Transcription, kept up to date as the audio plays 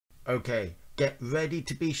Okay, get ready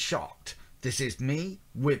to be shocked. This is me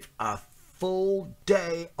with a full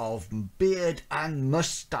day of beard and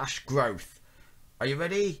moustache growth. Are you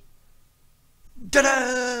ready?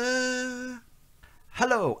 Ta-da!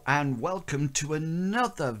 Hello and welcome to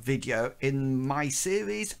another video in my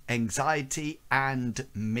series Anxiety and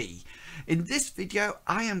Me. In this video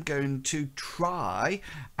I am going to try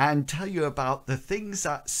and tell you about the things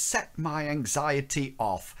that set my anxiety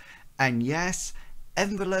off, and yes,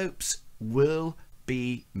 envelopes will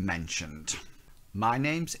be mentioned. My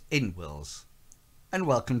name's Inwils and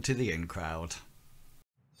welcome to the In Crowd.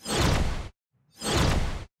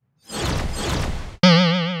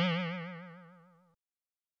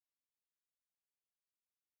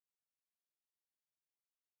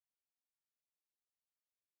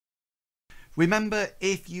 Remember,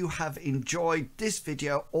 if you have enjoyed this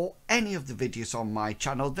video or any of the videos on my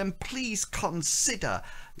channel, then please consider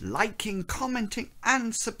liking, commenting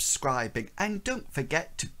and subscribing, and don't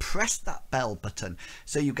forget to press that bell button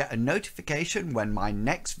so you get a notification when my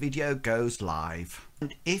next video goes live.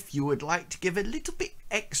 And if you would like to give a little bit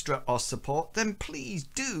extra of support, then please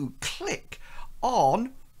do click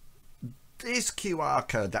on this QR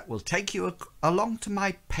code that will take you along to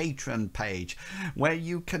my Patreon page, where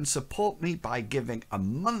you can support me by giving a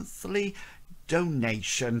monthly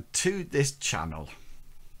donation to this channel.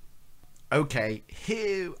 Okay,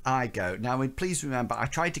 here I go. Now please remember, I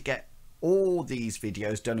tried to get all these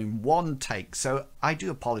videos done in one take, so I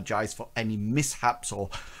do apologize for any mishaps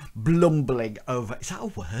or blumbling over, is that a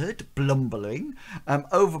word, blumbling,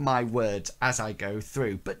 over my words as I go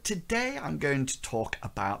through. But today I'm going to talk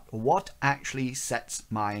about what actually sets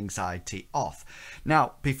my anxiety off.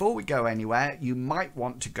 Now before we go anywhere, you might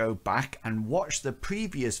want to go back and watch the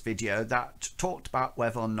previous video that talked about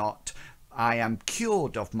whether or not I am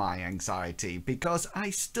cured of my anxiety, because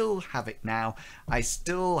I still have it now. I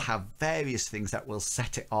still have various things that will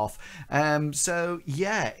set it off. So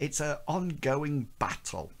yeah, it's an ongoing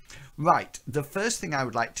battle. Right, the first thing I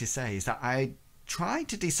would like to say is that I try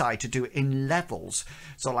to decide to do it in levels,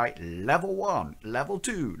 so like level 1, level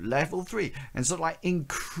 2, level 3, and sort of like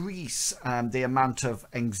increase the amount of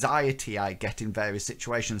anxiety I get in various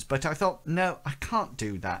situations. But I thought, no, I can't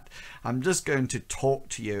do that. I'm just going to talk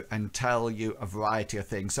to you and tell you a variety of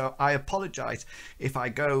things. So I apologize if I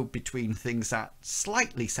go between things that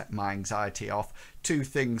slightly set my anxiety off to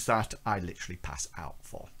things that I literally pass out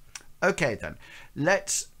for. Okay then,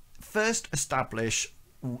 let's first establish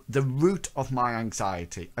the root of my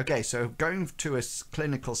anxiety. Okay, so going to a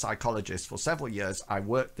clinical psychologist for several years, I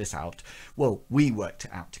worked this out. Well, we worked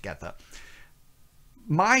it out together.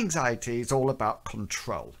 My anxiety is all about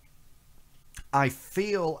control. I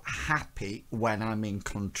feel happy when I'm in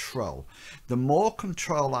control. The more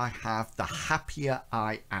control I have, the happier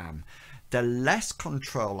I am. The less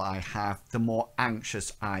control I have, the more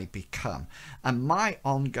anxious I become. And my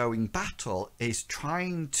ongoing battle is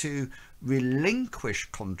trying to relinquish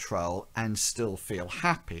control and still feel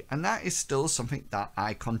happy. And that is still something that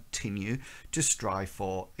I continue to strive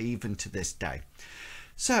for even to this day.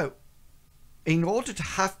 So in order to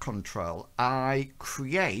have control, I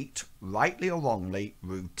create, rightly or wrongly,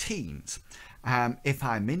 routines. If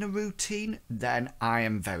I'm in a routine, then I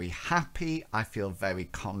am very happy. I feel very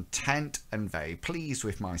content and very pleased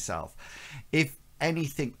with myself. If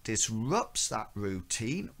anything disrupts that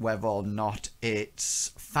routine, whether or not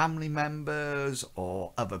it's family members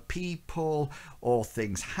or other people or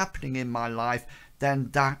things happening in my life,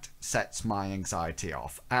 then that sets my anxiety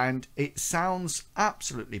off. And it sounds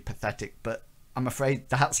absolutely pathetic, but I'm afraid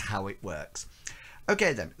that's how it works.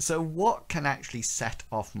 Okay then, so what can actually set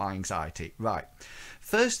off my anxiety? Right,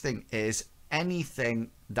 first thing is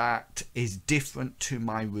anything that is different to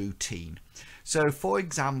my routine. So for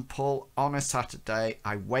example, on a Saturday,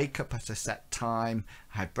 I wake up at a set time,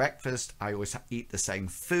 I have breakfast, I always eat the same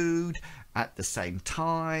food at the same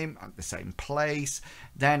time, at the same place.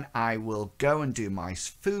 Then I will go and do my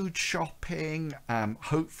food shopping,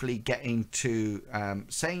 hopefully getting to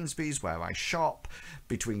Sainsbury's where I shop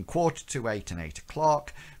between 7:45 and 8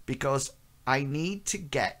 o'clock, because I need to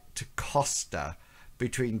get to Costa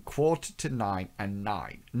between 8:45 and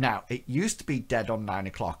 9. Now, it used to be dead on 9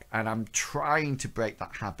 o'clock, and I'm trying to break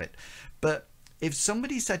that habit. But if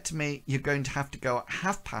somebody said to me, you're going to have to go at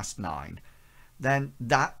 9:30, then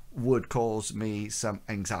that would cause me some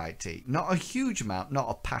anxiety. Not a huge amount, not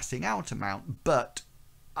a passing out amount, but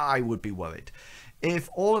I would be worried. If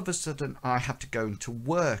all of a sudden I have to go into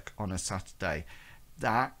work on a Saturday,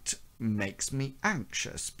 that makes me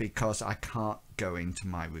anxious because I can't go into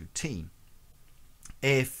my routine.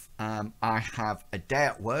 If I have a day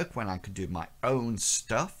at work when I can do my own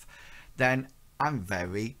stuff, then I'm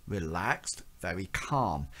very relaxed, very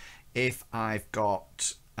calm. If I've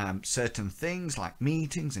got certain things like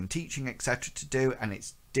meetings and teaching, etc. to do, and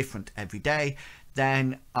it's different every day,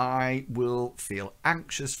 then I will feel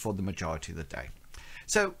anxious for the majority of the day.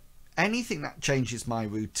 So anything that changes my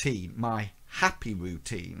routine, my happy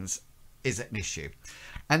routines, is an issue.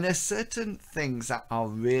 And there's certain things that are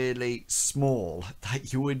really small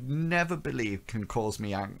that you would never believe can cause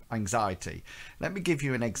me anxiety. Let me give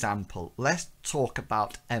you an example. Let's talk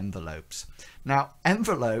about envelopes. Now,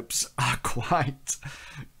 envelopes are quite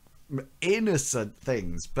innocent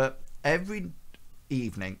things, but every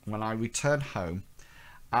evening when I return home,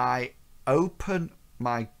 I open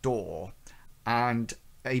my door and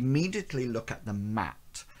immediately look at the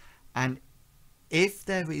mat, and if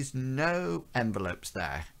there is no envelopes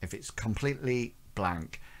there, if it's completely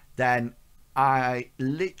blank, then I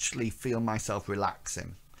literally feel myself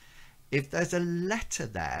relaxing. If there's a letter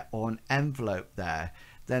there or an envelope there,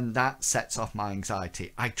 then that sets off my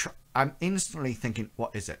anxiety. I'm instantly thinking,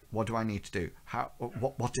 what is it? What do I need to do?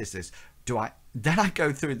 What is this? Then I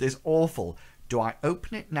go through this awful, do I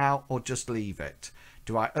open it now or just leave it?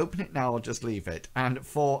 Do I open it now or just leave it? And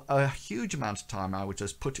for a huge amount of time, I would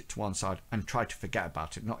just put it to one side and try to forget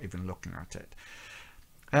about it, not even looking at it.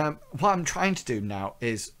 What I'm trying to do now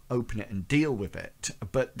is open it and deal with it,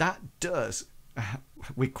 but that does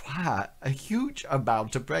require a huge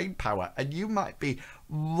amount of brain power, and you might be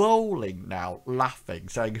rolling now laughing,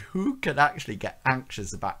 saying, who can actually get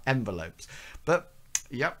anxious about envelopes? But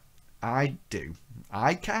yep, I do.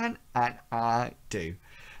 I can, and I do.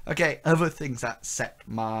 Okay, other things that set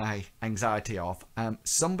my anxiety off.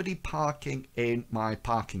 Somebody parking in my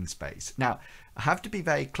parking space. Now, I have to be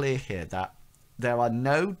very clear here that there are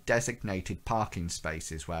no designated parking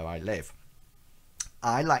spaces where I live.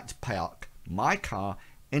 I like to park my car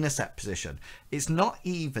in a set position. It's not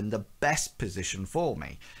even the best position for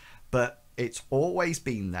me, but it's always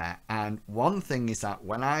been there. And one thing is that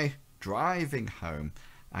when I'm driving home,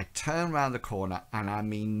 I turn around the corner and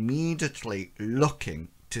I'm immediately looking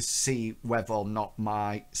to see whether or not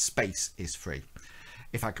my space is free.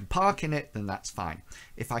 If I can park in it, then that's fine.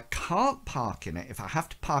 If I can't park in it, if I have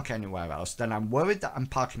to park anywhere else, then I'm worried that I'm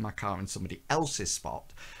parking my car in somebody else's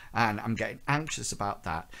spot, and I'm getting anxious about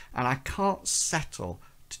that, and I can't settle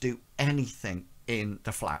to do anything in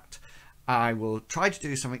the flat. I will try to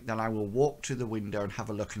do something, then I will walk to the window and have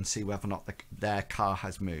a look and see whether or not their car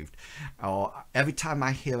has moved. Or every time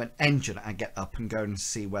I hear an engine, I get up and go and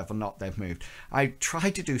see whether or not they've moved. I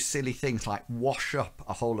try to do silly things like wash up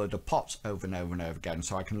a whole load of pots over and over and over again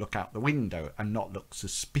so I can look out the window and not look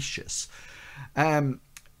suspicious. I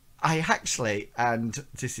actually, and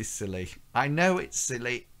this is silly, I know it's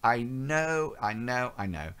silly, I know,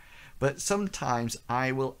 but sometimes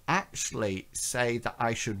I will actually say that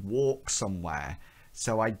I should walk somewhere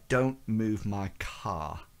so I don't move my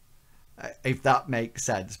car, if that makes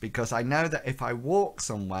sense, because I know that if I walk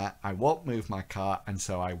somewhere, I won't move my car, and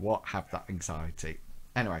so I won't have that anxiety.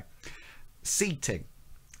 Anyway, seating.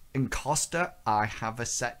 In Costa, I have a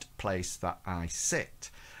set place that I sit.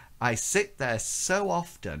 I sit there so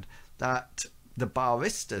often that the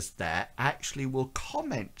baristas there actually will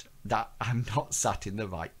comment that I'm not sat in the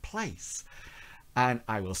right place, and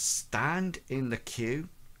I will stand in the queue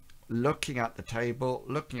looking at the table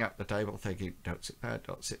thinking, don't sit there,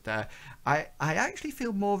 don't sit there. I actually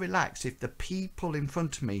feel more relaxed if the people in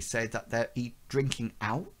front of me say that they're drinking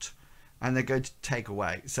out and they're going to take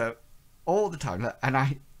away. So all the time, and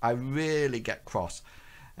I really get cross.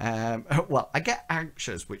 Well, I get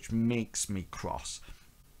anxious, which makes me cross,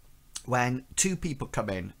 when two people come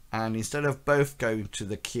in and instead of both going to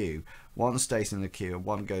the queue, one stays in the queue and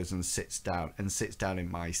one goes and sits down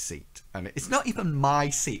in my seat. And it's not even my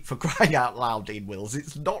seat, for crying out loud, inwils.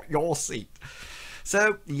 It's not your seat.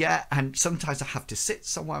 So yeah, and sometimes I have to sit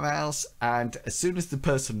somewhere else, and as soon as the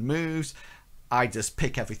person moves, I just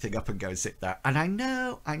pick everything up and go and sit there. And I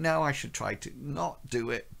know I should try to not do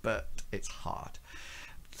it, but it's hard.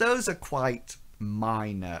 Those are quite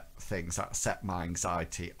minor things that set my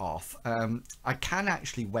anxiety off. I can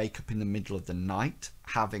actually wake up in the middle of the night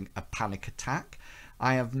having a panic attack.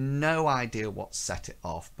 I have no idea what set it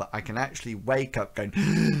off, but I can actually wake up going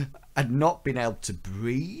and not being able to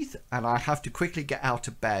breathe, and I have to quickly get out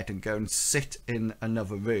of bed and go and sit in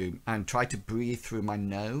another room and try to breathe through my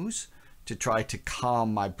nose to try to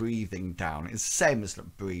calm my breathing down. It's the same as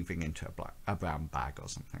breathing into a brown bag or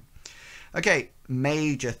something. Okay,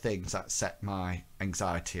 major things that set my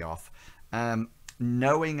anxiety off.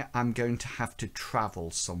 Knowing I'm going to have to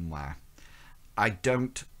travel somewhere. I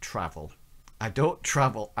don't travel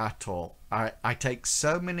at all. I take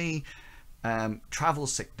so many travel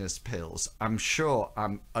sickness pills. I'm sure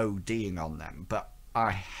I'm ODing on them, but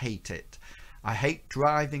I hate it. I hate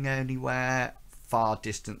driving anywhere, far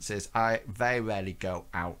distances. I very rarely go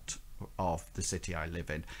out of the city I live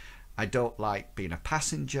in. I don't like being a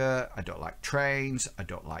passenger. I don't like trains. I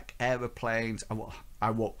don't like aeroplanes. I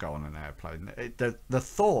won't go on an airplane. The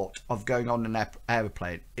thought of going on an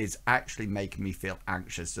airplane is actually making me feel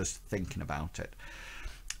anxious just thinking about it.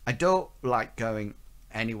 I don't like going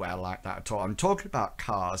anywhere like that at all. I'm talking about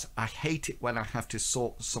cars. I hate it when I have to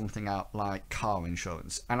sort something out like car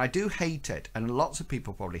insurance, and I do hate it, and lots of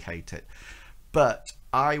people probably hate it, but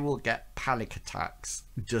I will get panic attacks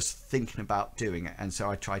just thinking about doing it, and so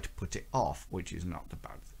I try to put it off, which is not the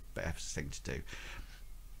best thing to do.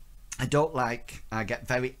 I get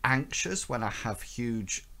very anxious when I have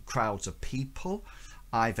huge crowds of people,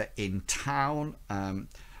 either in town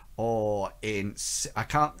or in,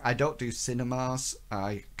 I don't do cinemas.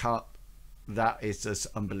 I can't, that is just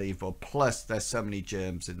unbelievable. Plus there's so many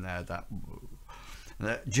germs in there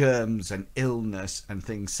that germs and illness and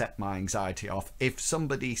things set my anxiety off. If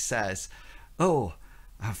somebody says, oh,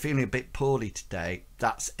 I'm feeling a bit poorly today,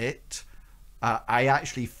 that's it. I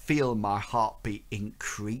actually feel my heartbeat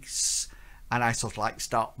increase, and I sort of like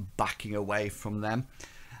start backing away from them.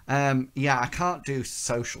 Yeah, I can't do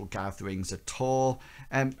social gatherings at all.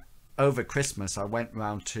 Over Christmas I went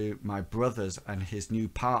round to my brother's and his new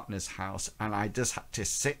partner's house, and I just had to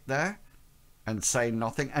sit there and say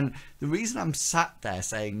nothing. And the reason I'm sat there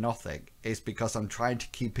saying nothing is because I'm trying to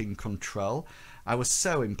keep in control. I was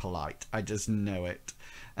so impolite, I just know it.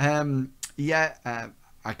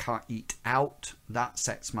 I can't eat out. That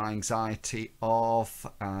sets my anxiety off.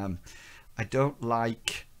 I don't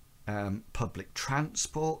like public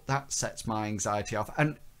transport. That sets my anxiety off.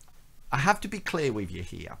 And I have to be clear with you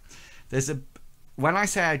here. When I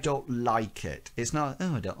say I don't like it, it's not,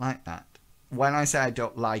 oh, I don't like that. When I say I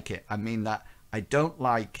don't like it, I mean that I don't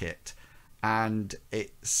like it and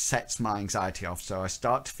it sets my anxiety off. So I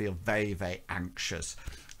start to feel very, very anxious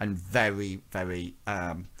and very, very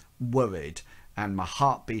worried. And my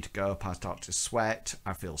heartbeat go up, I start to sweat,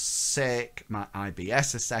 I feel sick, my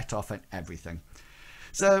IBS is set off and everything.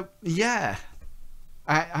 So yeah,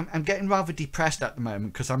 I'm getting rather depressed at the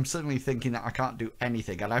moment because I'm suddenly thinking that I can't do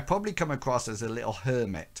anything, and I probably come across as a little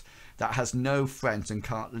hermit that has no friends and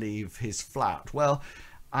can't leave his flat. Well,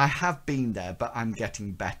 I have been there, but I'm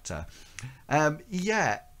getting better.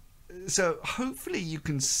 Yeah, so hopefully you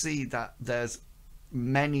can see that there's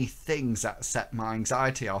many things that set my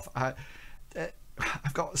anxiety off.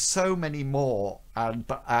 I've got so many more,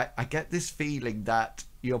 but I get this feeling that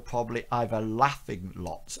you're probably either laughing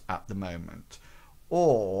lots at the moment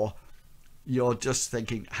or you're just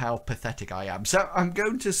thinking how pathetic I am. So I'm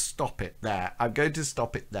going to stop it there.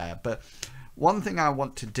 But one thing I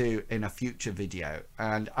want to do in a future video,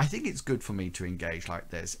 and I think it's good for me to engage like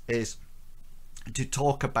this, is to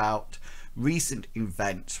talk about recent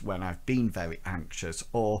events when I've been very anxious,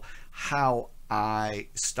 or how I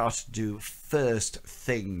start to do first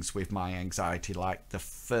things with my anxiety, like the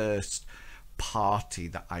first party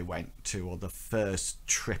that I went to, or the first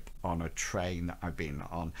trip on a train that I've been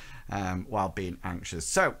on while being anxious.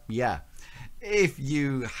 So yeah, if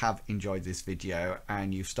you have enjoyed this video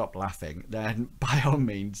and you've stopped laughing, then by all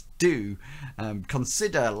means do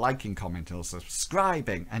consider liking, commenting or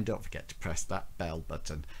subscribing, and don't forget to press that bell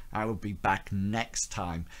button. I will be back next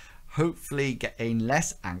time, hopefully getting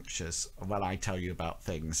less anxious when I tell you about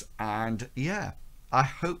things. And yeah, I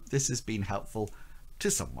hope this has been helpful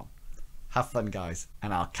to someone. Have fun, guys,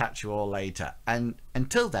 and I'll catch you all later. And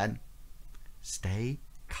until then, stay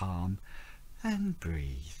calm and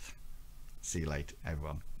breathe. See you later,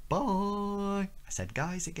 everyone. Bye. I said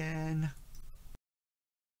guys again.